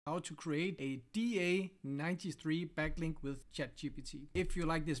how to create a DA93 backlink with ChatGPT. If you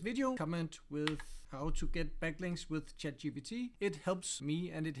like this video, comment with how to get backlinks with ChatGPT. It helps me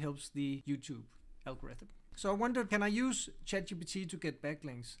and it helps the YouTube algorithm. So I wondered, can I use ChatGPT to get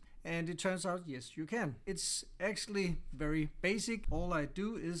backlinks? And it turns out, yes, you can. It's actually very basic. All I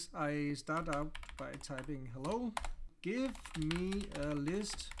do is I start out by typing, hello, give me a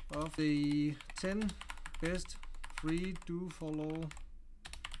list of the 10 best free do-follow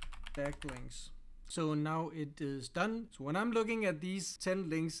backlinks. So now it is done. So when I'm looking at these 10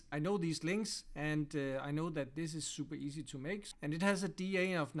 links, I know these links and I know that this is super easy to make. And it has a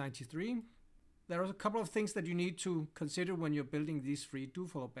DA of 93. There are a couple of things that you need to consider when you're building these free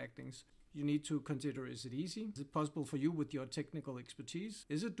do-follow backlinks. You need to consider, is it easy? Is it possible for you with your technical expertise?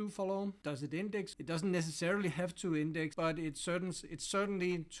 Is it do-follow? Does it index? It doesn't necessarily have to index, but it's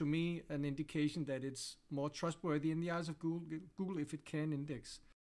certainly, to me, an indication that it's more trustworthy in the eyes of Google if it can index.